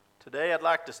Today I'd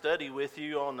like to study with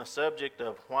you on the subject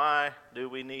of why do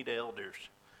we need elders?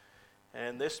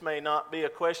 And this may not be a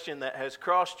question that has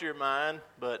crossed your mind,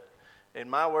 but in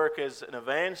my work as an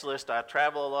evangelist, I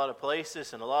travel a lot of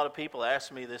places and a lot of people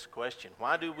ask me this question: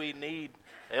 why do we need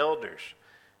elders?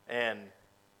 And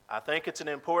I think it's an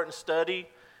important study,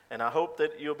 and I hope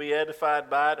that you'll be edified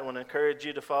by it. I want to encourage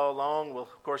you to follow along. We'll,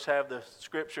 of course, have the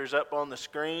scriptures up on the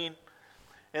screen.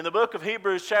 In the book of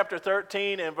Hebrews chapter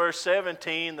 13 and verse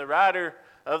 17, the writer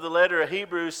of the letter of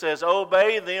Hebrews says,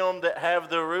 "Obey them that have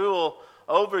the rule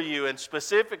over you." And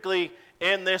specifically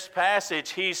in this passage,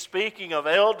 he's speaking of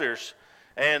elders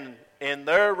and in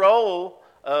their role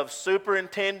of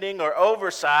superintending or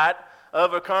oversight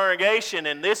of a congregation.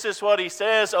 And this is what he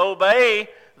says: "Obey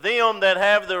them that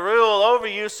have the rule over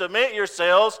you, submit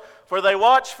yourselves, for they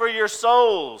watch for your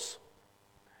souls."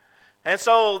 And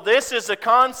so this is a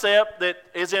concept that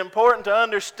is important to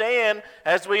understand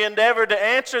as we endeavor to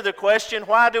answer the question,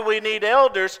 why do we need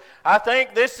elders? I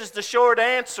think this is the short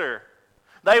answer.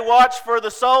 They watch for the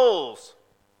souls.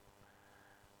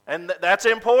 And that's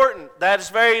important. That is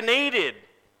very needed.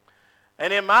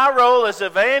 And in my role as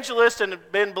evangelist,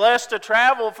 and been blessed to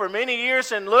travel for many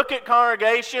years and look at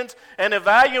congregations and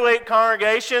evaluate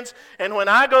congregations, and when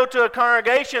I go to a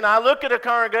congregation, I look at a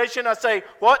congregation, I say,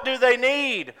 what do they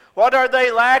need? What are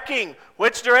they lacking?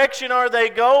 Which direction are they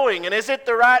going? And is it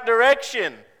the right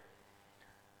direction?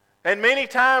 And many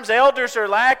times elders are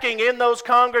lacking in those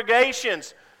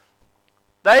congregations.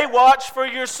 They watch for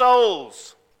your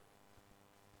souls.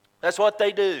 That's what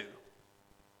they do.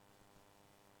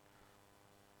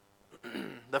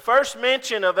 The first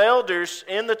mention of elders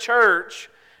in the church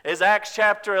is Acts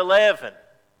chapter 11.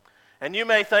 And you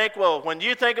may think, well, when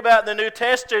you think about the New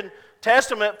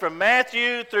Testament from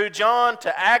Matthew through John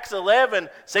to Acts 11,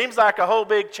 seems like a whole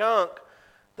big chunk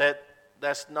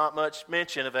that's not much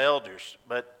mention of elders.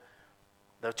 But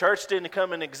the church didn't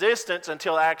come in existence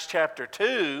until Acts chapter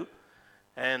 2,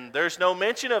 and there's no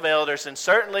mention of elders. And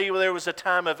certainly there was a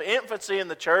time of infancy in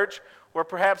the church where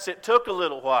perhaps it took a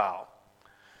little while.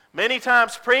 Many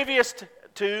times previous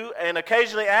to and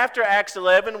occasionally after Acts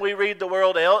 11, we read the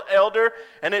word elder,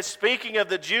 and it's speaking of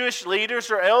the Jewish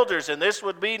leaders or elders, and this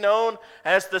would be known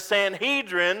as the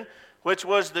Sanhedrin, which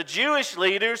was the Jewish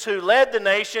leaders who led the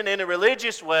nation in a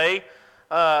religious way.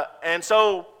 And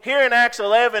so here in Acts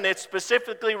 11, it's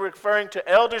specifically referring to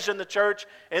elders in the church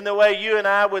in the way you and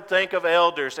I would think of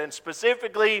elders, and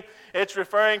specifically it's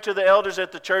referring to the elders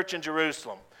at the church in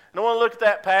Jerusalem. And I want to look at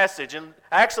that passage. In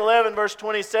Acts 11, verse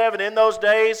 27, "In those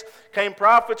days came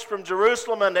prophets from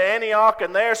Jerusalem unto Antioch,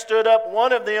 and there stood up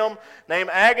one of them named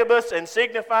Agabus, and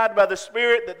signified by the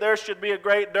Spirit that there should be a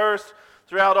great dearth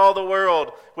throughout all the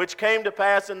world, which came to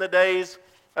pass in the days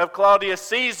of Claudius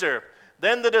Caesar.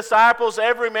 Then the disciples,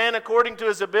 every man according to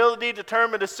his ability,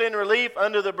 determined to send relief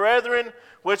unto the brethren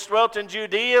which dwelt in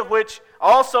Judea, which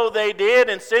also they did,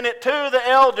 and sent it to the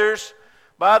elders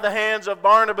by the hands of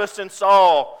Barnabas and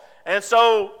Saul." And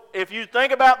so, if you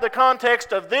think about the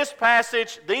context of this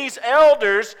passage, these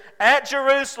elders at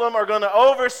Jerusalem are going to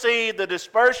oversee the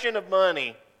dispersion of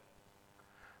money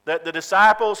that the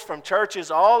disciples from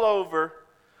churches all over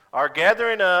are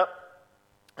gathering up,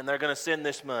 and they're going to send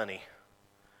this money.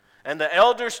 And the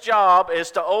elder's job is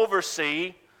to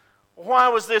oversee. Why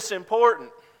was this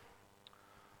important?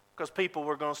 Because people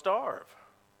were going to starve.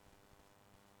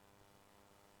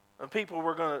 And people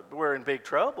were in big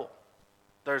trouble.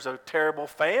 There's a terrible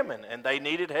famine, and they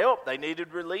needed help. They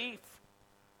needed relief.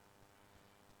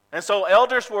 And so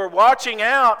elders were watching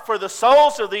out for the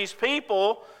souls of these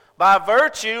people by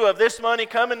virtue of this money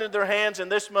coming into their hands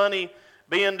and this money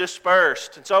being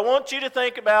dispersed. And so I want you to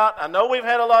think about, I know we've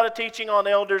had a lot of teaching on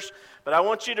elders, but I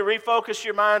want you to refocus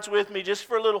your minds with me just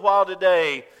for a little while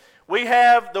today. We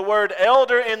have the word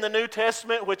elder in the New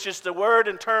Testament, which is the word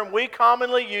and term we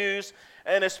commonly use,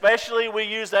 and especially we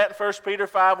use that in 1 Peter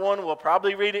 5:1. We'll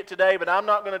probably read it today, but I'm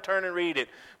not going to turn and read it.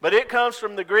 But it comes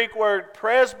from the Greek word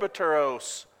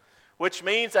presbyteros, which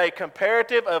means a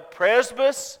comparative of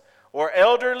presbys, or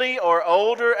elderly, or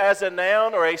older as a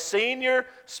noun, or a senior,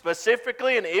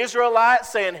 specifically an Israelite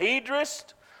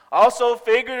Sanhedrist. Also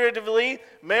figuratively,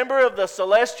 member of the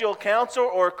celestial council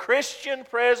or Christian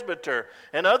presbyter.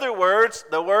 In other words,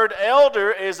 the word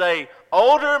elder is an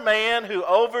older man who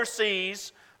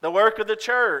oversees the work of the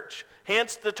church.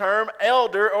 Hence the term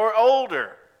elder or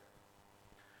older.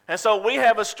 And so we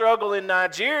have a struggle in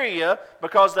Nigeria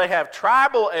because they have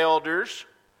tribal elders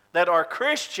that are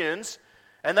Christians,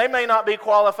 and they may not be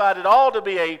qualified at all to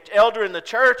be an elder in the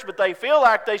church, but they feel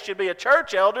like they should be a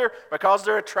church elder because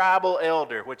they're a tribal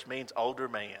elder, which means older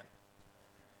man.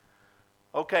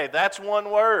 Okay, that's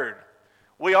one word.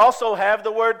 We also have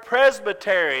the word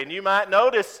presbytery, and you might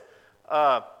notice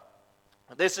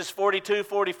this is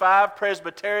 42:45,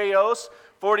 presbyterios.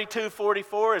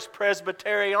 42:44 is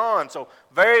presbyterion. So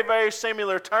very, very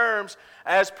similar terms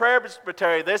as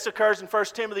presbytery. This occurs in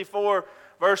 1 Timothy 4,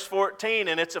 verse 14,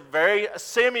 and it's a very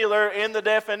similar in the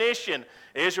definition.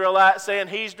 Israelite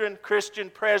Sanhedrin,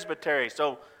 Christian presbytery.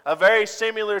 So a very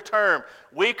similar term.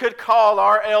 We could call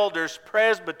our elders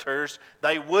presbyters.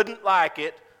 They wouldn't like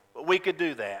it, but we could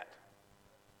do that.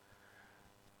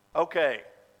 Okay.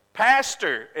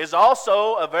 Pastor is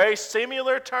also a very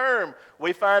similar term.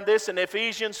 We find this in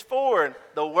Ephesians 4.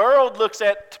 The world looks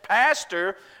at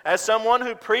pastor as someone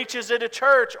who preaches at a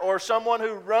church or someone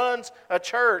who runs a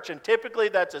church. And typically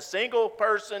that's a single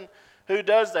person who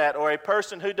does that, or a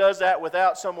person who does that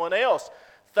without someone else.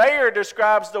 Thayer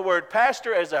describes the word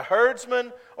pastor as a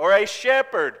herdsman or a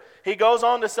shepherd. He goes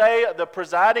on to say the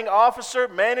presiding officer,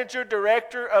 manager,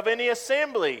 director of any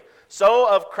assembly. So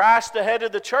of Christ, the head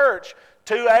of the church.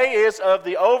 2a is of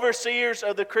the overseers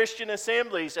of the Christian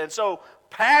assemblies. And so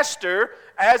pastor,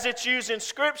 as it's used in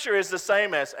Scripture, is the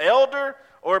same as elder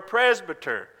or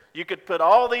presbyter. You could put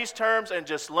all these terms and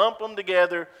just lump them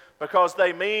together because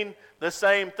they mean the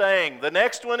same thing. The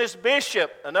next one is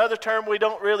bishop, another term we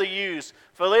don't really use.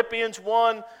 Philippians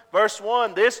 1, verse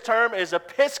 1, this term is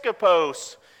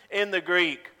episkopos in the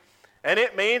Greek, and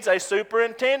it means a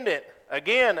superintendent.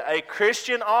 Again, a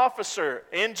Christian officer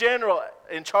in general,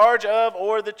 in charge of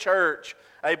or the church.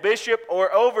 A bishop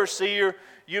or overseer,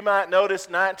 you might notice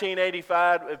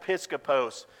 1985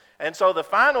 episkopos. And so the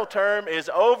final term is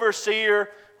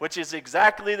overseer, which is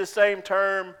exactly the same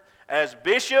term as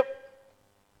bishop,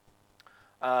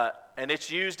 and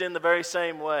it's used in the very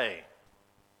same way.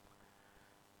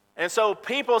 And so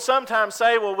people sometimes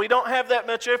say, well, we don't have that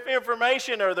much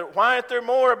information, or why aren't there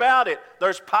more about it?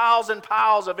 There's piles and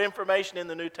piles of information in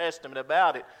the New Testament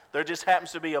about it. There just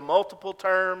happens to be a multiple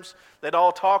terms that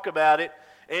all talk about it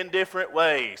in different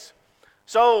ways.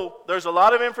 So there's a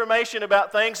lot of information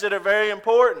about things that are very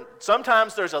important.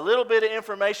 Sometimes there's a little bit of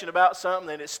information about something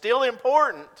that is still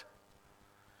important.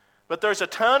 But there's a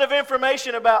ton of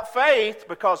information about faith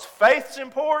because faith's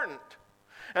important.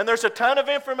 And there's a ton of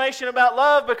information about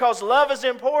love because love is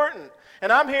important.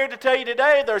 And I'm here to tell you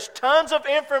today there's tons of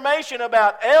information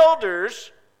about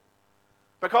elders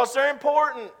because they're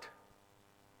important.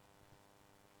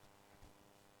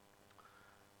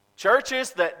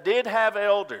 Churches that did have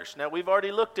elders. Now we've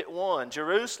already looked at one.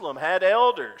 Jerusalem had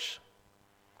elders.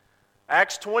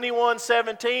 Acts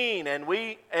 21:17,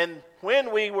 and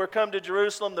when we were come to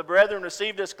Jerusalem, the brethren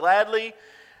received us gladly.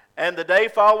 And the day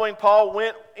following, Paul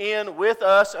went in with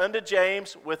us unto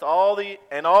James, all the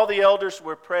elders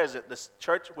were present. The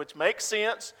church, which makes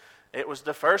sense, it was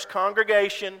the first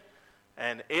congregation,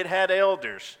 and it had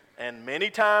elders. And many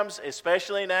times,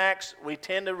 especially in Acts, we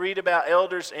tend to read about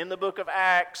elders in the book of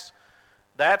Acts.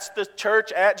 That's the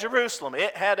church at Jerusalem.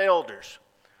 It had elders.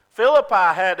 Philippi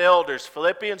had elders.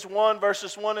 Philippians 1,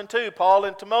 verses 1 and 2. Paul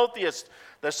and Timotheus,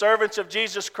 the servants of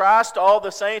Jesus Christ, all the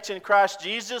saints in Christ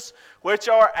Jesus, which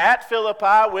are at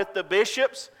Philippi with the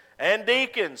bishops and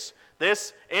deacons.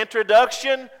 This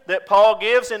introduction that Paul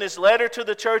gives in his letter to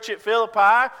the church at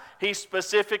Philippi, he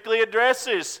specifically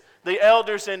addresses the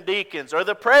elders and deacons, or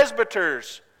the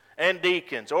presbyters and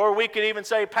deacons, or we could even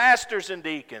say pastors and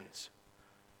deacons.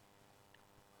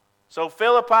 So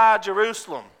Philippi,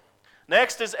 Jerusalem.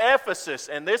 Next is Ephesus,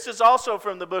 and this is also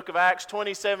from the book of Acts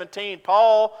 20:17.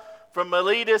 Paul, from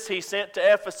Miletus, he sent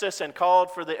to Ephesus and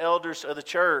called for the elders of the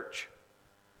church.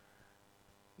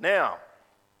 Now,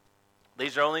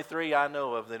 these are only three I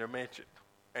know of that are mentioned.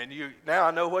 And now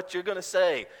I know what you're going to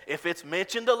say. If it's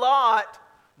mentioned a lot,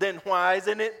 then why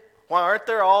aren't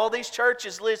there all these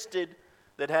churches listed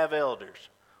that have elders?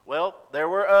 Well, there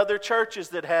were other churches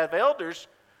that have elders.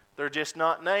 They're just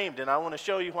not named, and I want to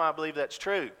show you why I believe that's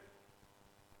true.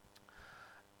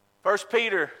 1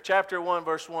 Peter chapter 1,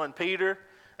 verse 1. Peter,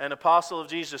 an apostle of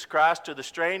Jesus Christ, to the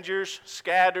strangers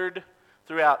scattered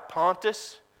throughout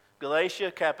Pontus,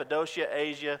 Galatia, Cappadocia,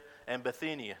 Asia, and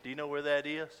Bithynia. Do you know where that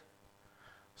is?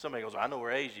 Somebody goes, I know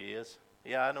where Asia is.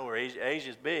 Yeah, I know where Asia is.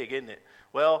 Asia's big, isn't it?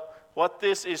 Well, what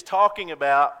this is talking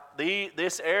about,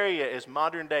 this area is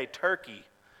modern-day Turkey,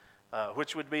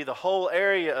 which would be the whole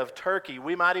area of Turkey.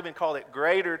 We might even call it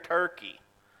Greater Turkey.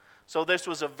 So this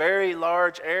was a very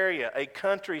large area, a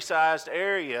country-sized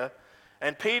area.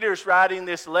 And Peter's writing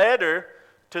this letter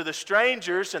to the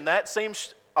strangers, and that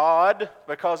seems odd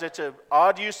because it's an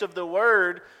odd use of the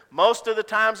word. Most of the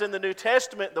times in the New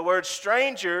Testament, the word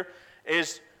stranger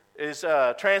is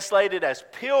translated as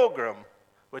pilgrim,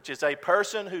 which is a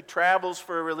person who travels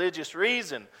for a religious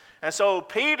reason. And so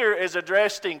Peter is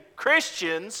addressing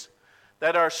Christians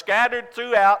that are scattered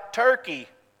throughout Turkey.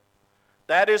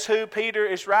 That is who Peter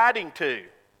is writing to.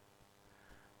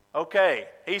 Okay,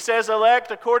 he says,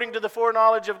 elect according to the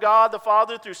foreknowledge of God the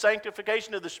Father through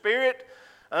sanctification of the Spirit,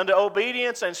 unto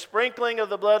obedience and sprinkling of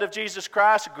the blood of Jesus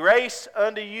Christ, grace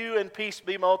unto you and peace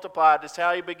be multiplied. That's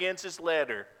how he begins his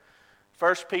letter.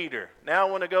 1 Peter. Now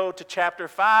I want to go to chapter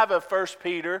 5 of 1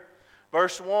 Peter,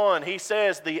 verse 1. He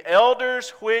says, the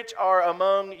elders which are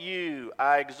among you,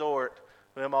 I exhort,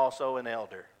 who am also an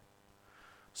elder.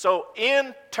 So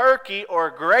in Turkey, or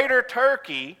Greater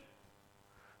Turkey,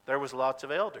 there was lots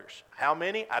of elders. How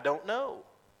many? I don't know.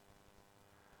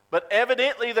 But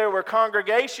evidently there were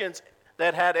congregations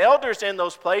that had elders in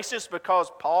those places,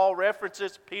 because Paul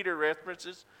references, Peter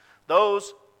references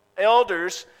those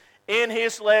elders in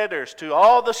his letters to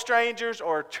all the strangers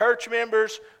or church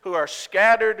members who are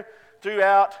scattered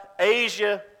throughout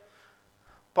Asia,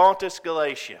 Pontus,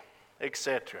 Galatia,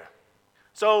 etc.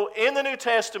 So in the New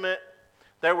Testament,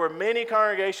 there were many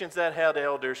congregations that had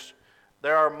elders.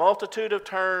 There are a multitude of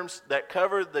terms that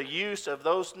cover the use of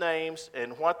those names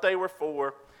and what they were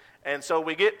for. And so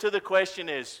we get to the question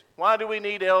is, why do we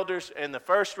need elders? And the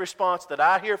first response that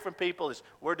I hear from people is,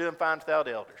 we're doing fine without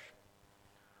elders.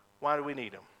 Why do we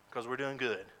need them? Because we're doing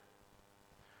good.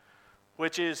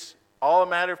 Which is all a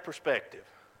matter of perspective.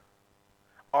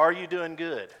 Are you doing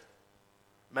good?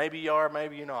 Maybe you are,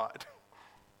 maybe you're not.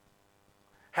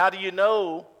 How do you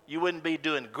know you wouldn't be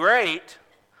doing great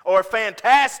or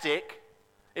fantastic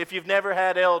if you've never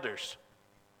had elders?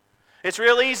 It's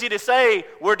real easy to say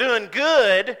we're doing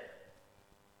good,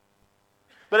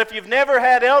 but if you've never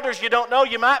had elders, you don't know,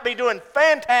 you might be doing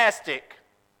fantastic.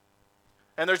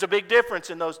 And there's a big difference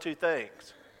in those two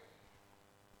things.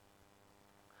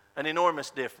 An enormous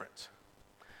difference.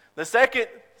 The second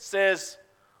says,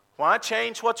 why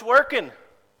change what's working?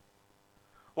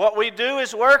 What we do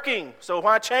is working, so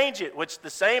why change it? Which the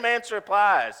same answer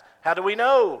applies. How do we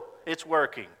know it's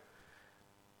working?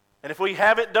 And if we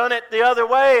haven't done it the other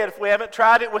way, and if we haven't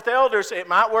tried it with elders, it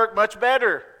might work much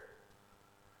better.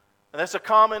 And that's a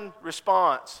common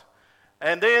response.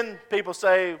 And then people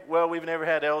say, well, we've never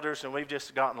had elders and we've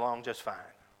just gotten along just fine.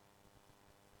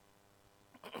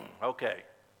 Okay.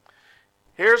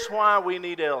 Here's why we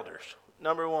need elders.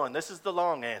 Number one, this is the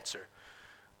long answer.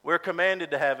 We're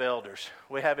commanded to have elders.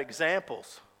 We have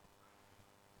examples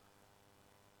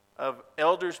of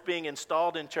elders being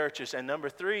installed in churches. And number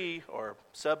three, or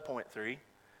subpoint 3,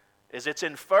 is it's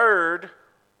inferred,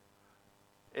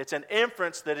 it's an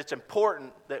inference that it's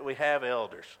important that we have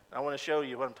elders. I want to show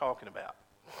you what I'm talking about.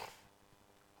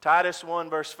 Titus 1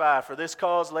 verse 5, for this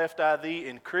cause left I thee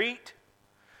in Crete.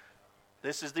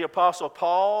 This is the Apostle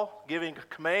Paul giving a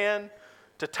command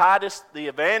to Titus the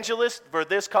evangelist. For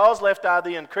this cause left I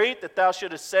thee in Crete, that thou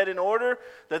shouldest set in order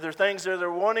that there are things that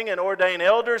are wanting, and ordain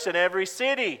elders in every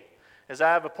city, as I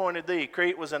have appointed thee.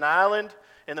 Crete was an island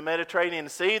in the Mediterranean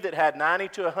Sea that had 90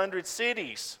 to 100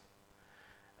 cities.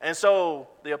 And so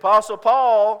the Apostle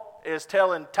Paul is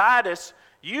telling Titus,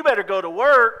 you better go to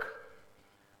work,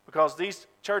 because these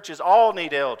churches all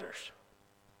need elders.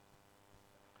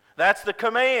 That's the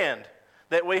command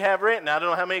that we have written. I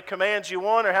don't know how many commands you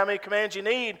want or how many commands you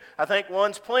need. I think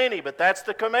one's plenty, but that's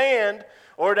the command.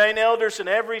 Ordain elders in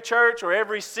every church or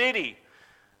every city.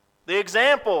 The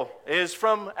example is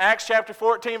from Acts chapter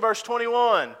 14, verse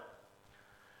 21.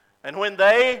 And when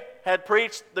they had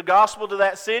preached the gospel to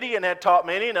that city and had taught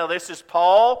many, now this is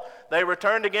Paul, they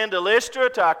returned again to Lystra,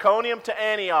 to Iconium, to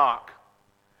Antioch,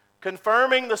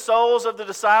 confirming the souls of the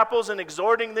disciples and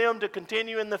exhorting them to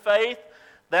continue in the faith,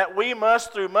 that we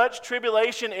must through much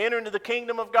tribulation enter into the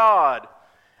kingdom of God.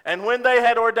 And when they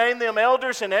had ordained them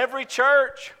elders in every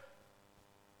church.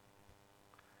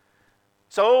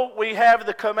 So we have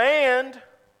the command,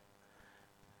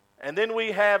 and then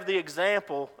we have the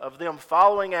example of them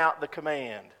following out the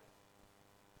command.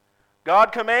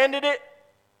 God commanded it,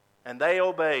 and they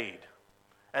obeyed.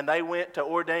 And they went to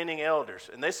ordaining elders.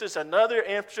 And this is another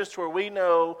emphasis where we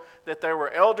know that there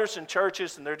were elders in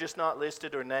churches, and they're just not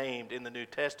listed or named in the New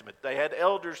Testament. They had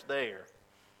elders there.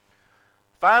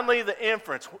 Finally, the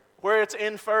inference, where it's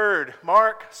inferred.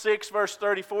 Mark 6, verse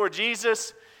 34,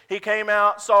 Jesus, he came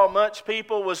out, saw much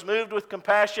people, was moved with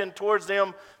compassion towards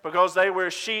them, because they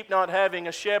were sheep not having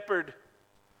a shepherd.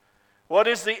 What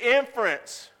is the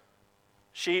inference?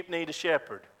 Sheep need a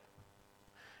shepherd.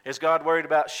 Is God worried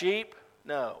about sheep?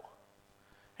 No.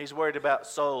 He's worried about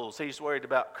souls. He's worried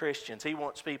about Christians. He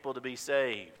wants people to be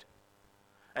saved.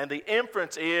 And the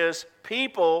inference is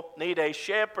people need a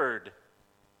shepherd.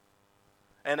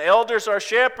 And elders are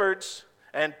shepherds,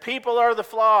 and people are the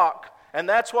flock. And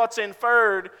that's what's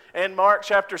inferred in Mark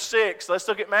chapter 6. Let's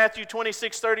look at Matthew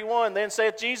 26:31. Then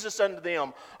saith Jesus unto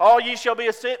them, All ye shall be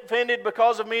offended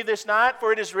because of me this night,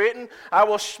 for it is written, I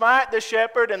will smite the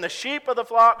shepherd, and the sheep of the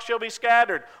flock shall be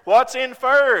scattered. What's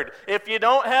inferred? If you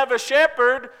don't have a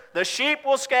shepherd, the sheep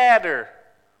will scatter.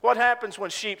 What happens when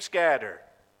sheep scatter?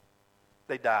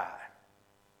 They die.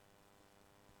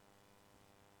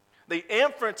 The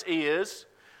inference is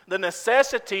the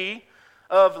necessity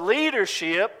of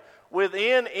leadership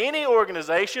within any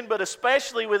organization, but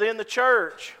especially within the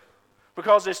church.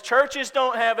 Because as churches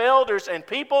don't have elders and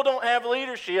people don't have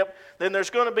leadership, then there's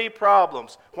going to be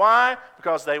problems. Why?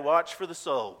 Because they watch for the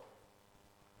soul.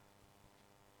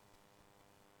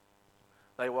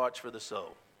 They watch for the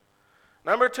soul.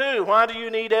 Number two, why do you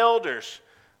need elders?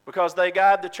 Because they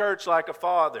guide the church like a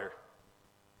father.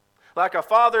 Like a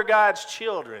father guides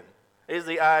children is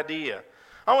the idea.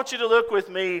 I want you to look with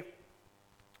me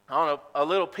on a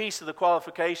little piece of the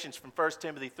qualifications from 1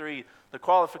 Timothy 3, the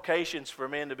qualifications for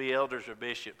men to be elders or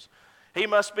bishops. He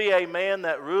must be a man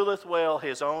that ruleth well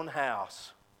his own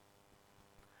house,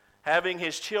 having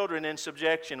his children in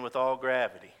subjection with all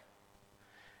gravity.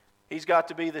 He's got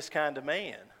to be this kind of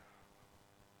man.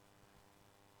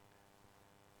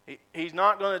 He's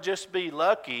not going to just be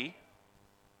lucky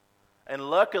and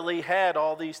luckily had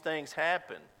all these things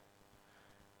happen.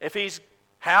 If his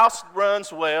house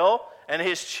runs well and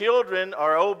his children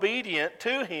are obedient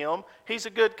to him, he's a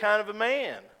good kind of a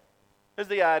man, is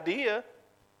the idea.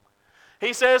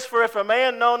 He says, For if a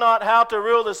man know not how to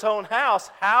rule his own house,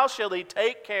 how shall he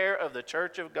take care of the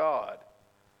church of God?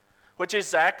 Which is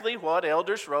exactly what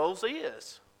elders' roles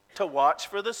is, to watch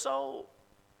for the soul.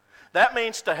 That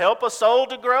means to help a soul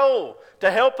to grow,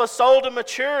 to help a soul to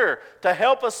mature, to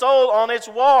help a soul on its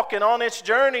walk and on its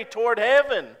journey toward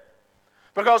heaven.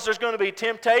 Because there's going to be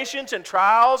temptations and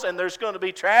trials, and there's going to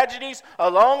be tragedies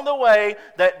along the way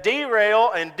that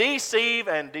derail and deceive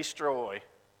and destroy.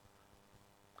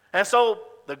 And so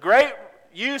the great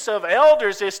use of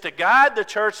elders is to guide the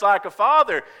church like a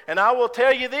father. And I will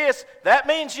tell you this, that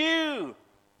means you.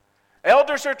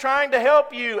 Elders are trying to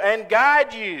help you and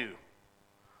guide you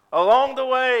along the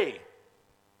way.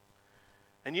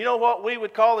 And you know what we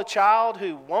would call a child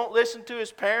who won't listen to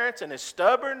his parents and is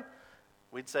stubborn?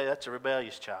 We'd say that's a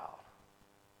rebellious child.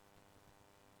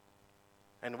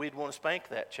 And we'd want to spank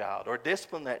that child or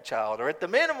discipline that child or at the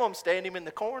minimum stand him in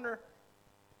the corner.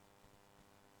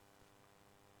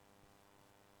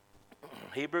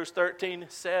 Hebrews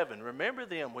 13:7. Remember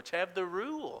them which have the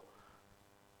rule.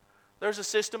 There's a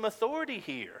system authority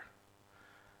here.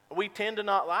 We tend to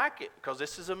not like it because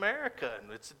this is America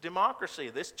and it's a democracy.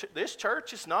 This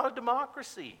church is not a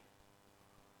democracy.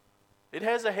 It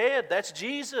has a head. That's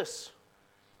Jesus.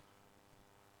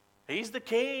 He's the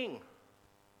king.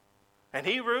 And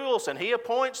he rules and he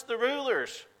appoints the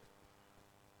rulers.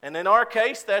 And in our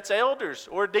case, that's elders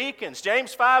or deacons.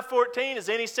 James 5:14, is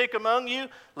any sick among you?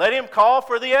 Let him call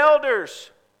for the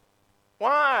elders.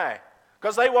 Why?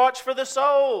 Because they watch for the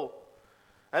soul.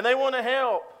 And they want to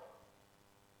help.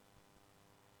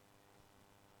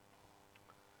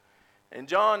 In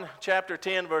John chapter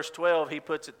 10, verse 12, he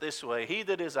puts it this way. He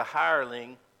that is a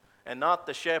hireling and not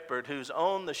the shepherd, whose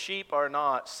own the sheep are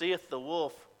not, seeth the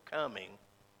wolf coming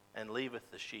and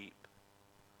leaveth the sheep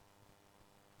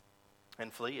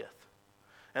and fleeth.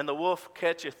 And the wolf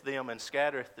catcheth them and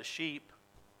scattereth the sheep.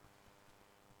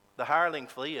 The hireling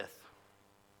fleeth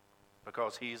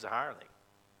because he is a hireling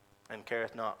and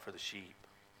careth not for the sheep.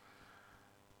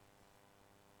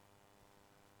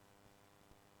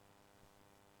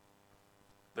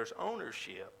 There's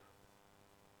ownership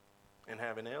in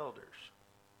having elders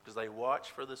because they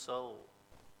watch for the soul.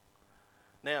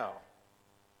 Now,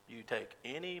 you take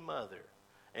any mother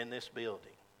in this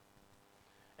building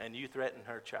and you threaten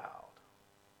her child,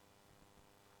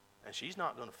 and she's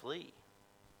not going to flee.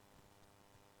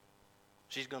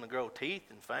 She's going to grow teeth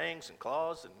and fangs and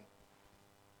claws. And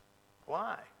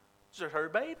why? It's her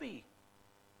baby,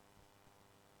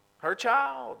 her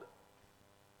child.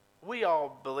 We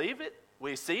all believe it.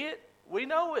 We see it. We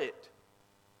know it.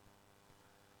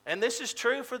 And this is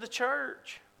true for the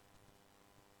church.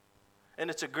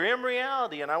 And it's a grim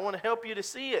reality, and I want to help you to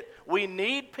see it. We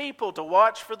need people to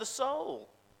watch for the soul.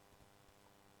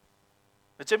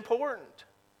 It's important.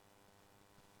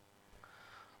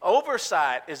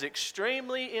 Oversight is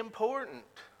extremely important.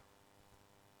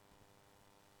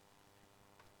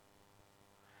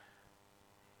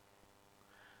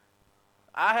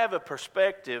 I have a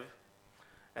perspective,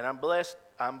 and I'm blessed.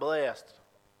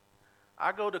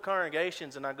 I go to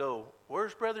congregations and I go,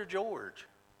 where's Brother George?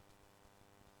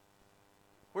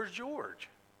 Where's George?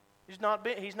 He's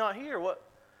not here. What?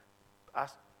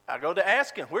 I go to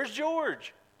ask him, where's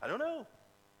George? I don't know.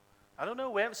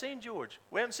 We haven't seen George.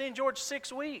 We haven't seen George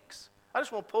 6 weeks. I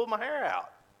just want to pull my hair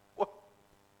out. Well,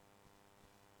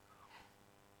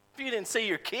 if you didn't see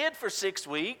your kid for 6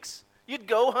 weeks, you'd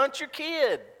go hunt your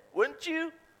kid, wouldn't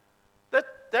you?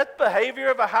 That's behavior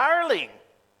of a hireling.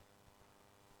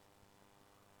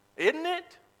 Isn't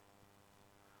it?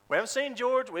 We haven't seen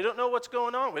George. We don't know what's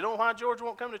going on. We don't know why George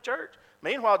won't come to church.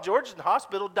 Meanwhile, George is in the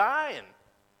hospital dying.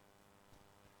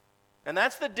 And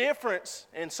that's the difference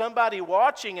in somebody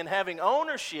watching and having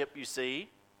ownership, you see.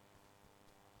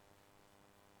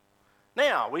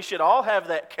 Now, we should all have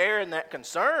that care and that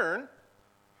concern.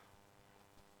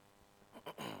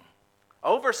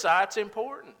 Oversight's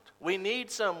important. We need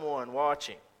someone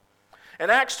watching. In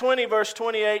Acts 20, verse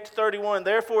 28 to 31,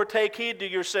 therefore take heed to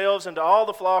yourselves and to all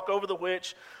the flock over the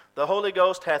which the Holy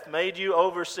Ghost hath made you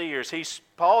overseers.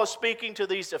 Paul is speaking to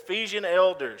these Ephesian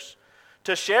elders,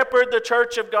 to shepherd the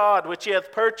church of God, which he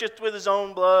hath purchased with his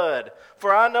own blood.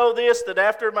 For I know this, that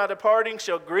after my departing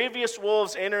shall grievous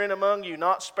wolves enter in among you,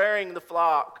 not sparing the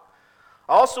flock.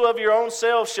 Also of your own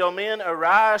selves shall men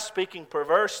arise, speaking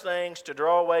perverse things, to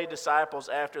draw away disciples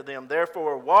after them.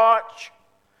 Therefore watch,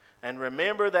 and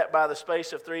remember that by the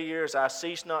space of 3 years I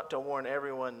cease not to warn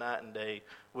everyone night and day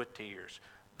with tears.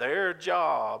 Their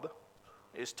job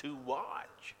is to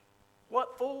watch.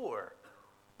 What for?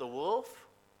 The wolf?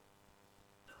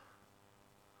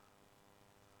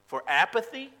 For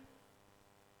apathy?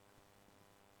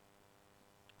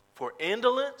 For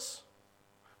indolence?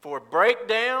 For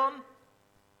breakdown?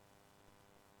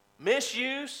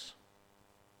 Misuse?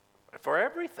 For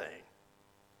everything.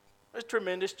 It's a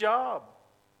tremendous job.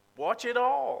 Watch it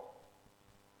all.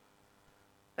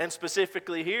 And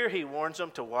specifically here, he warns them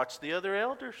to watch the other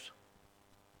elders.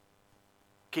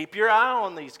 Keep your eye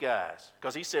on these guys,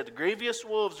 because he said the grievous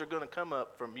wolves are going to come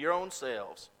up from your own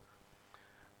selves.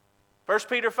 1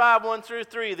 Peter 5, 1 through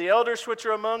 3, the elders which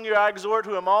are among you I exhort,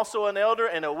 who am also an elder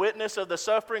and a witness of the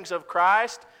sufferings of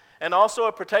Christ, and also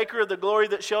a partaker of the glory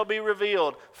that shall be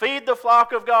revealed. Feed the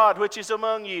flock of God which is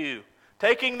among you,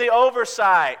 taking the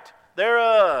oversight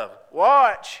thereof.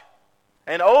 Watch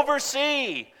and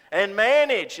oversee and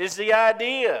manage is the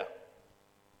idea.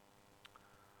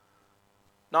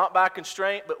 Not by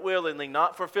constraint, but willingly.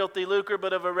 Not for filthy lucre,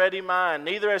 but of a ready mind.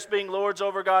 Neither as being lords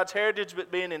over God's heritage, but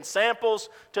being in samples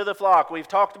to the flock. We've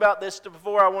talked about this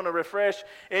before. I want to refresh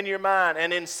in your mind.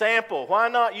 And in sample, why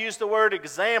not use the word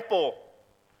example?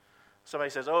 Somebody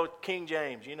says, oh, King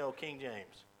James. You know King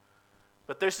James.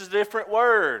 But this is a different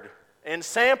word. In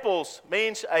samples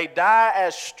means a die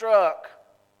as struck.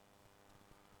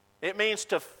 It means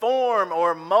to form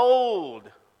or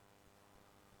mold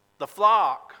the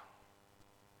flock,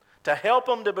 to help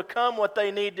them to become what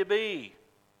they need to be.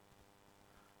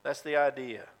 That's the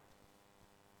idea.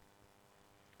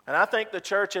 And I think the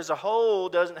church as a whole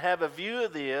doesn't have a view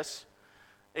of this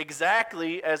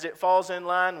exactly as it falls in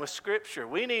line with Scripture.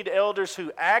 We need elders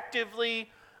who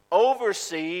actively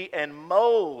oversee and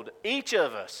mold each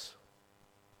of us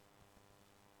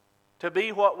to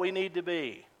be what we need to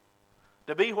be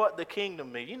what the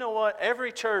kingdom means. You know what?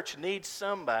 Every church needs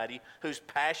somebody who's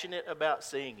passionate about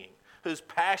singing, who's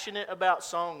passionate about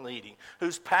song leading,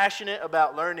 who's passionate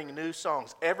about learning new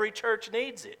songs. Every church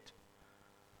needs it.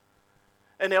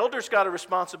 An elder's got a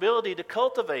responsibility to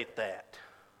cultivate that.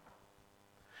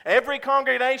 Every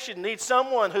congregation needs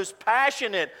someone who's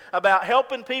passionate about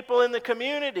helping people in the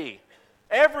community.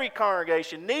 Every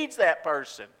congregation needs that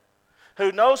person who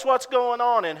knows what's going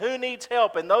on and who needs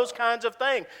help and those kinds of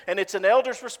things. And it's an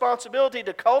elder's responsibility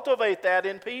to cultivate that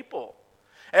in people.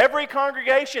 Every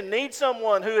congregation needs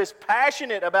someone who is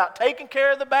passionate about taking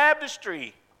care of the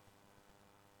baptistry.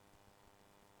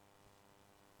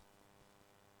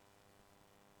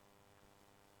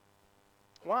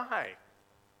 Why?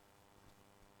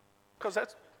 Because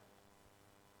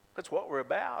that's what we're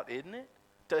about, isn't it?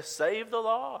 To save the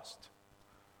lost.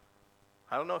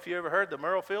 I don't know if you ever heard the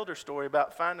Merle Fielder story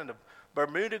about finding a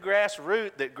Bermuda grass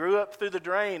root that grew up through the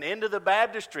drain into the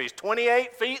baptistries,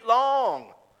 28 feet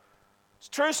long. It's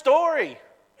a true story.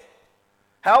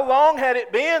 How long had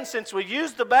it been since we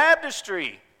used the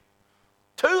baptistry?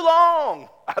 Too long.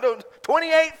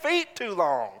 28 feet too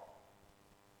long.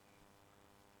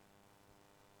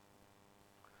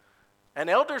 And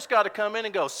elders got to come in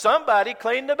and go, somebody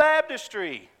clean the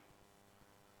baptistry.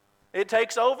 It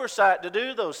takes oversight to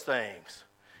do those things.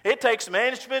 It takes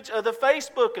management of the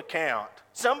Facebook account.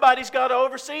 Somebody's got to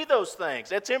oversee those things.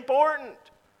 That's important.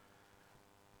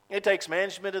 It takes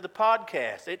management of the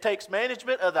podcast. It takes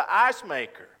management of the ice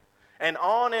maker. And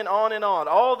on and on and on.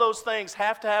 All those things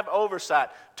have to have oversight.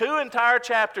 2 entire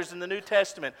chapters in the New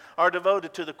Testament are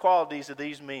devoted to the qualities of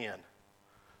these men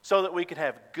so that we can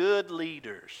have good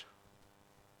leaders.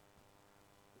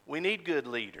 We need good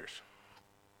leaders.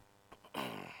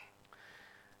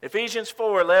 Ephesians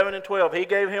 4, 11 and 12, he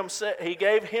gave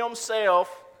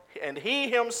himself, and he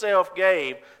himself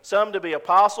gave some to be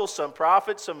apostles, some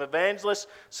prophets, some evangelists,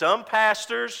 some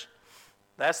pastors.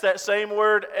 That's that same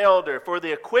word, elder, for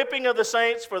the equipping of the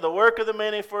saints, for the work of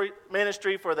the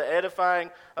ministry, for the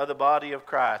edifying of the body of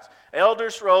Christ.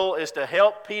 Elders' role is to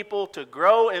help people to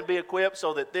grow and be equipped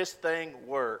so that this thing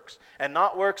works. And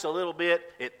not works a little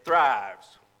bit, it thrives.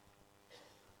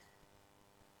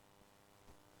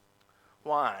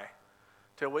 Why?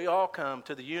 Till we all come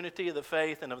to the unity of the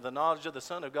faith and of the knowledge of the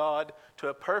Son of God, to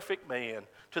a perfect man,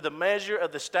 to the measure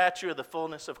of the stature of the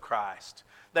fullness of Christ,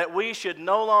 that we should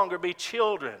no longer be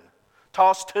children,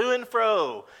 tossed to and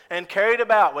fro, and carried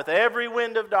about with every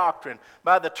wind of doctrine,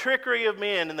 by the trickery of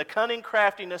men and the cunning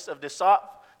craftiness of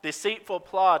deceitful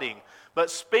plotting,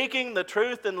 but speaking the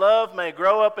truth in love may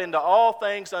grow up into all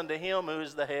things unto him who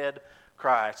is the head,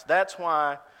 Christ. That's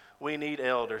why we need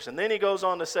elders. And then he goes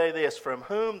on to say this, from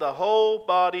whom the whole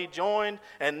body joined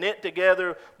and knit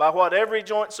together by what every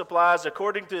joint supplies,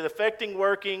 according to the effecting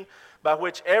working by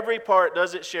which every part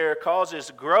does its share,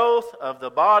 causes growth of the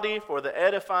body for the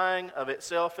edifying of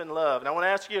itself in love. And I want to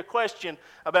ask you a question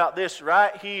about this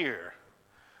right here.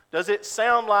 Does it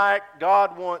sound like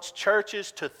God wants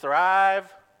churches to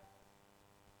thrive?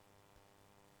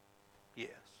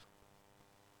 Yes.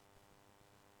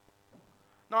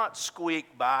 Not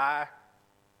squeak by.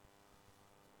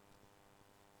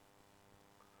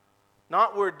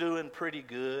 Not we're doing pretty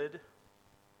good.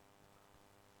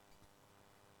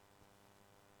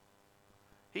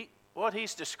 What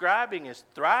he's describing is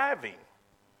thriving.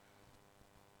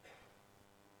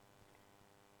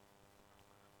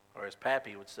 Or as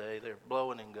Pappy would say, they're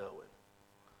blowing and going.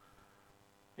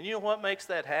 And you know what makes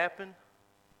that happen?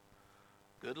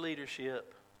 Good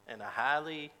leadership and a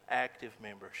highly active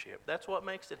membership. That's what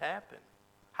makes it happen.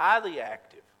 Highly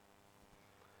active.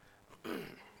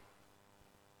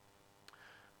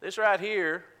 This right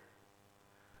here,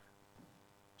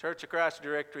 Church of Christ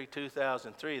Directory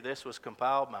 2003, this was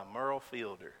compiled by Merle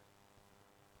Fielder.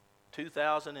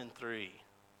 2003.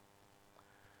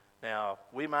 Now,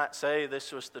 we might say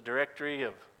this was the directory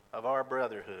of our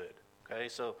brotherhood. Okay,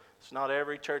 so it's not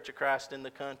every Church of Christ in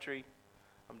the country.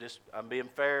 I'm being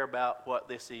fair about what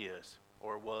this is,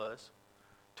 or was,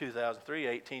 2003,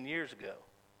 18 years ago.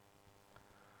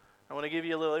 I want to give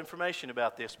you a little information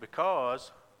about this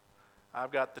because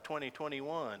I've got the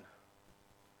 2021.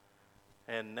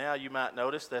 And now you might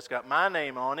notice that's got my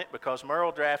name on it because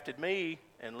Merle drafted me,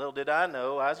 and little did I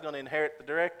know I was going to inherit the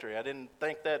directory. I didn't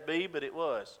think that'd be, but it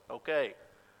was. Okay,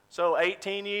 so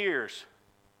 18 years.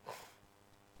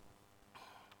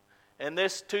 In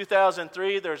this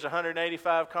 2003, there's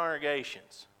 185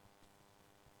 congregations.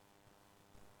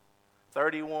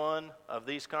 31 of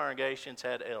these congregations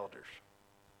had elders.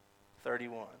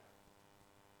 31.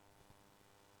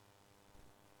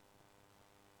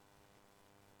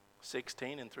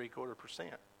 (16.75%).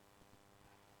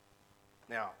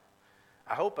 Now,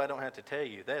 I hope I don't have to tell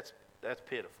you that's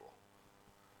pitiful.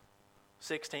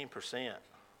 16%.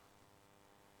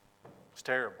 It's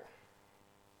terrible.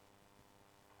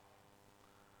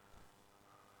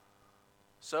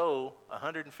 So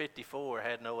 154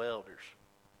 had no elders.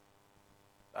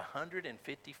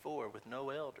 154 with no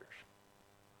elders.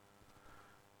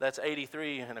 That's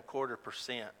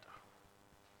 83.25%.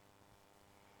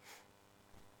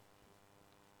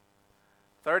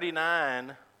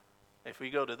 39, if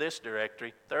we go to this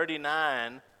directory,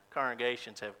 39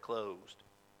 congregations have closed.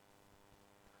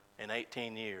 In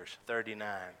 18 years,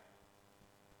 39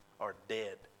 are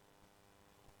dead.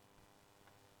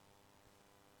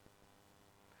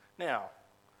 Now,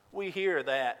 we hear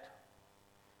that.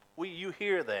 You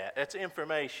hear that. That's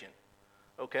information.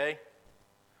 Okay?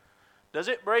 Does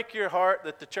it break your heart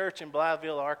that the church in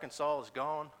Blytheville, Arkansas is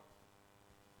gone?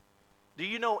 Do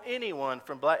you know anyone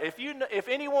from Blytheville? If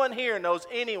anyone here knows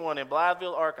anyone in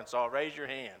Blytheville, Arkansas, raise your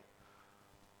hand.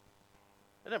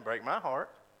 It didn't break my heart.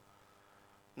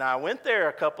 Now, I went there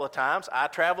a couple of times. I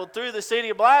traveled through the city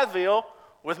of Blytheville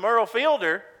with Merle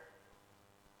Fielder.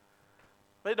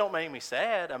 But it don't make me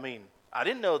sad. I mean, I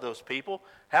didn't know those people.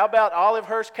 How about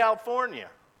Olivehurst, California?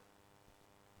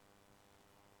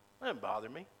 That didn't bother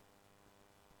me.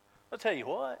 I'll tell you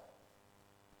what.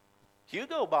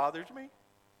 Hugo bothers me.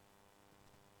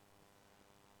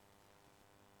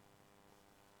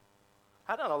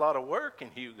 I've done a lot of work in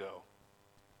Hugo.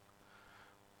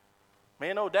 Me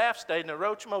and old Daff stayed in the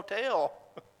Roach Motel.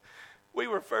 We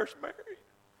were first married.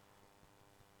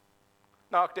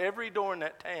 Knocked every door in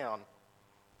that town.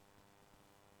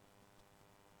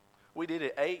 We did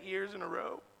it 8 years in a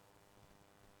row.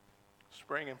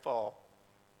 Spring and fall.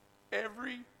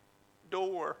 Every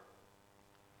door.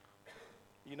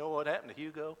 You know what happened to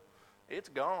Hugo? It's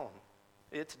gone.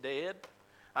 It's dead.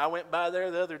 I went by there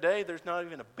the other day. There's not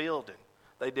even a building.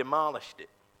 They demolished it.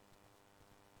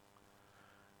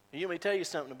 You let me tell you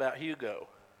something about Hugo.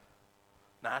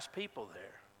 Nice people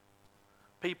there.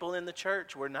 People in the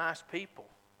church were nice people.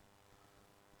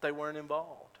 They weren't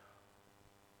involved.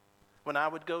 When I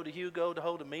would go to Hugo to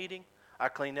hold a meeting, I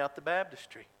cleaned out the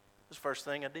baptistry. It was the first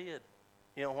thing I did.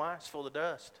 You know why? It's full of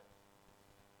dust.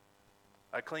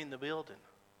 I cleaned the building.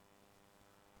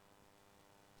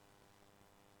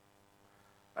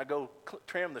 I go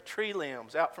trim the tree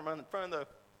limbs out from in front of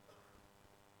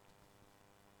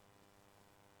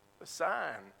the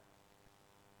sign.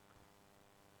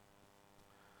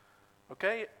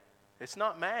 Okay? It's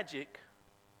not magic.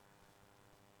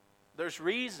 There's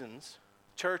reasons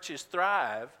churches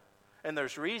thrive, and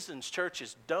there's reasons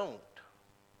churches don't.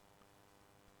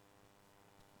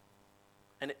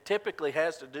 And it typically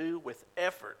has to do with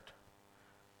effort.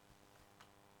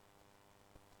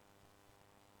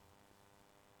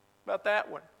 About that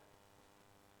one.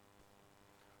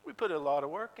 We put a lot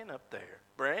of work in up there.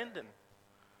 Brandon.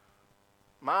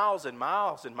 Miles and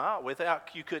miles and miles. Without,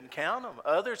 you couldn't count them.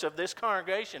 Others of this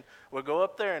congregation will go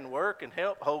up there and work and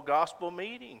help hold gospel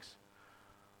meetings.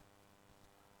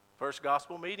 First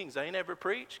gospel meetings they ain't ever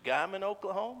preached. Guyman,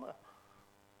 Oklahoma.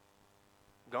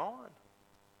 Gone.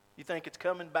 You think it's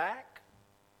coming back?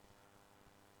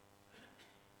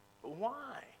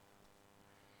 Why?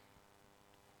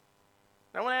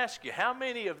 Now I want to ask you, how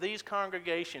many of these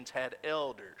congregations had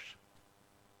elders?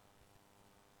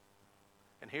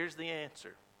 And here's the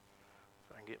answer.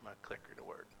 If I can get my clicker to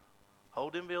work.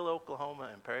 Holdenville, Oklahoma,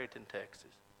 and Perryton,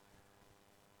 Texas.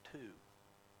 2.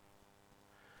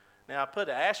 Now I put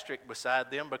an asterisk beside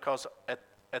them because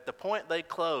at the point they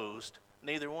closed,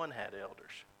 neither one had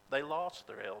elders. They lost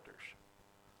their elders.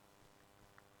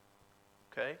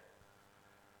 Okay?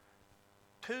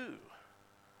 2.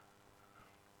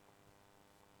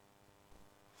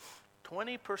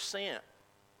 20%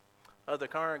 of the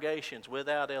congregations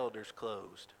without elders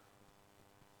closed.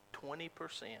 20%.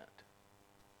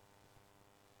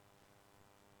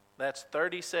 That's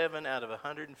 37 out of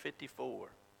 154.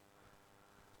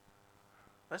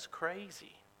 That's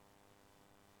crazy.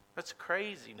 That's a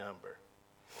crazy number.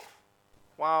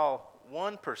 While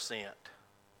 1%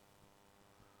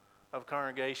 of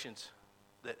congregations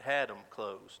that had them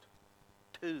closed.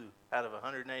 2 out of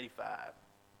 185.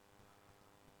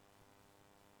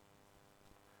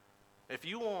 If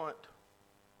you want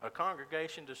a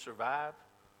congregation to survive,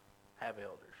 have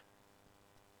elders.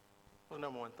 That's the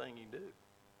number one thing you do.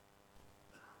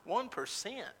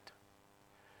 1%.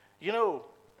 You know,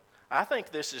 I think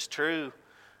this is true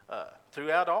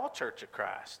throughout all Church of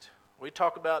Christ. We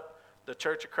talk about the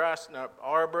Church of Christ and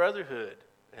our brotherhood,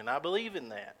 and I believe in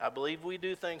that. I believe we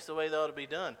do things the way they ought to be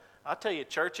done. I'll tell you,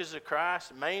 churches of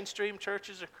Christ, mainstream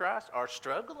churches of Christ are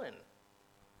struggling.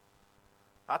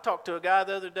 I talked to a guy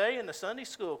the other day in the Sunday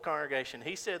school congregation.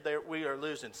 He said that we are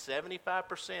losing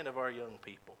 75% of our young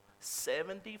people.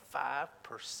 75%.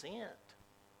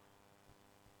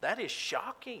 That is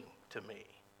shocking to me.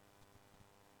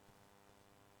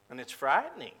 And it's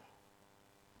frightening.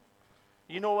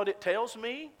 You know what it tells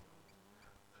me?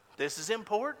 This is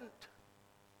important.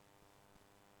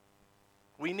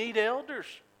 We need elders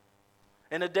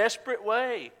in a desperate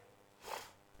way.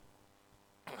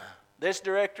 This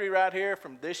directory right here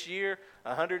from this year,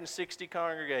 160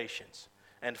 congregations.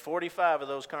 And 45 of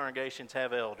those congregations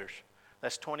have elders.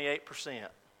 That's 28%.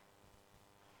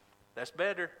 That's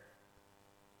better.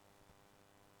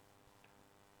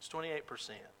 It's 28%.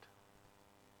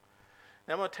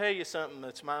 Now I'm going to tell you something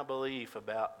that's my belief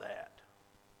about that.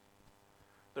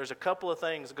 There's a couple of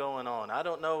things going on. I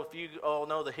don't know if you all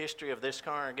know the history of this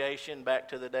congregation back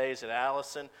to the days at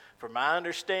Allison. From my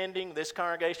understanding, this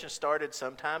congregation started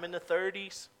sometime in the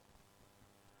 30s.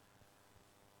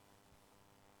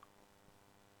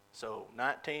 So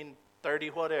 1930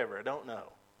 whatever, I don't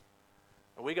know.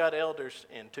 We got elders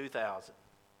in 2000.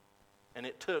 And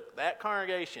it took that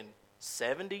congregation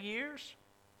 70 years?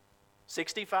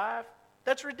 65?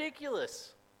 That's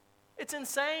ridiculous. It's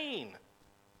insane.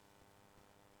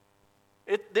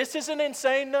 This is an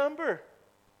insane number.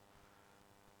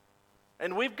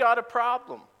 And we've got a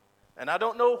problem. And I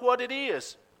don't know what it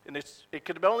is. And it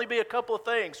could only be a couple of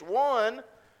things. One,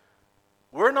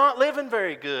 we're not living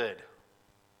very good.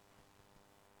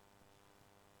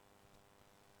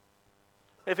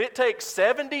 if it takes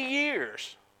 70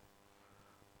 years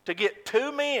to get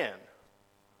 2 men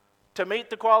to meet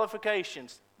the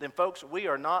qualifications, then folks, we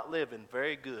are not living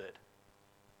very good.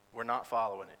 We're not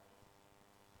following it.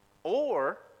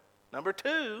 Or, number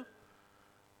 2,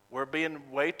 we're being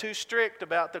way too strict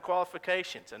about the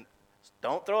qualifications. And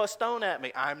don't throw a stone at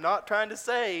me. I'm not trying to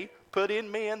say put in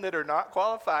men that are not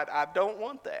qualified. I don't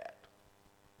want that.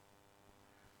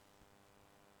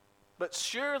 But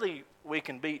surely we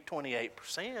can beat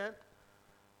 28%.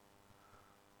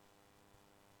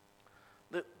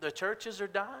 The churches are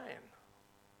dying.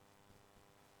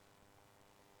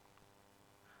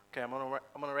 Okay, I'm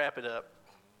gonna wrap it up.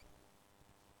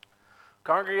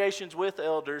 Congregations with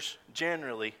elders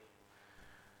generally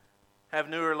have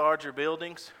newer, larger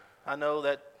buildings. I know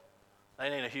that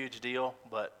ain't a huge deal,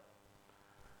 but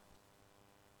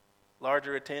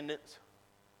larger attendance,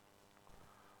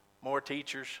 more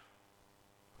teachers,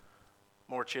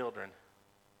 more children,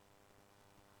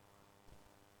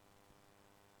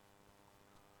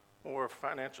 more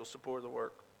financial support of the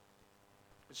work.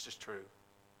 It's just true.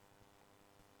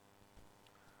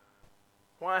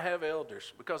 Why have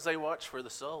elders? Because they watch for the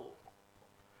soul.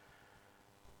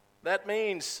 That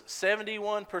means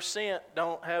 71%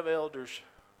 don't have elders.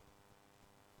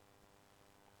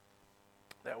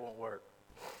 That won't work.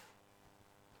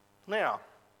 Now,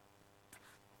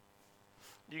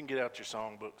 you can get out your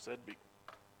songbooks. That'd be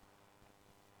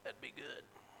good.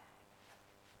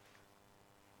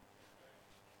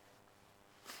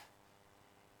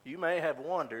 You may have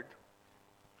wondered,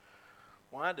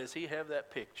 why does he have that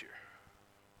picture?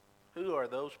 Who are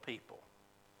those people?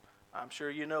 I'm sure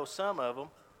you know some of them.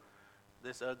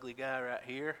 This ugly guy right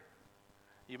here.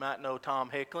 You might know Tom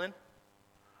Hicklin.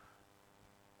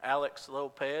 Alex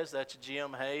Lopez, that's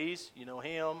Jim Hayes. You know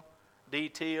him. D.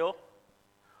 Teal.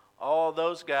 All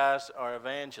those guys are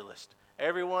evangelists.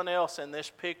 Everyone else in this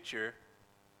picture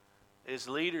is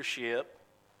leadership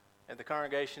at the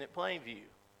congregation at Plainview.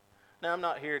 Now, I'm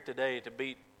not here today to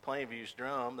beat Plainview's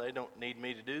drum. They don't need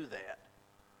me to do that.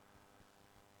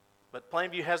 But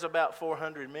Plainview has about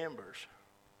 400 members.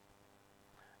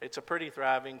 It's a pretty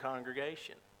thriving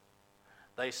congregation.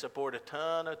 They support a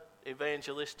ton of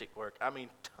evangelistic work. I mean,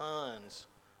 tons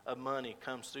of money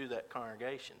comes through that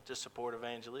congregation to support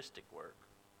evangelistic work.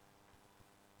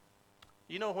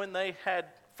 You know when they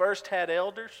first had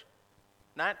elders?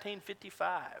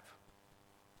 1955.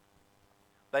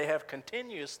 They have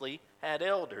continuously had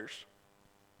elders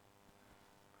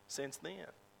since then.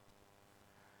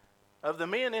 Of the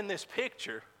men in this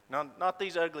picture, not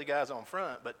these ugly guys on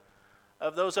front, but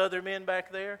of those other men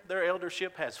back there, their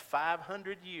eldership has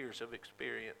 500 years of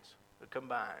experience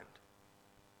combined.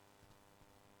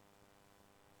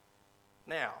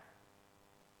 Now,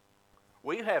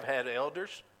 we have had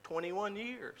elders 21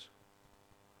 years,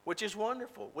 which is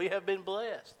wonderful. We have been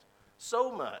blessed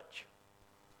so much.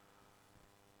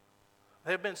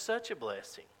 They have been such a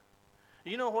blessing.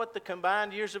 You know what the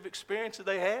combined years of experience that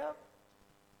they have?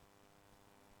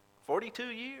 42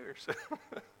 years,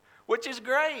 which is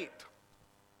great.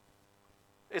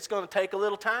 It's going to take a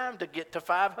little time to get to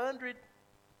 500,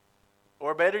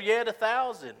 or better yet,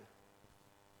 1,000.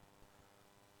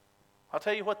 I'll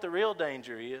tell you what the real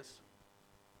danger is.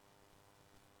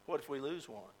 What if we lose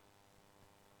one?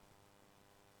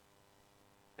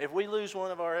 If we lose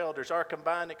one of our elders, our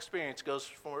combined experience goes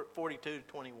from 42 to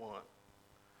 21.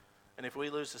 And if we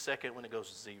lose the second one, it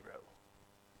goes to 0.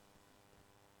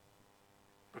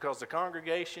 Because the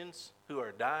congregations who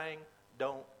are dying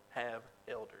don't have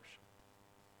elders.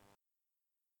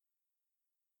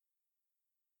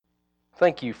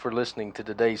 Thank you for listening to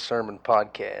today's sermon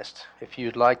podcast. If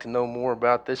you'd like to know more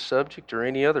about this subject or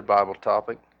any other Bible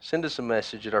topic, send us a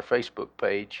message at our Facebook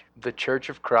page, The Church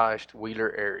of Christ,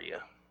 Wheeler Area.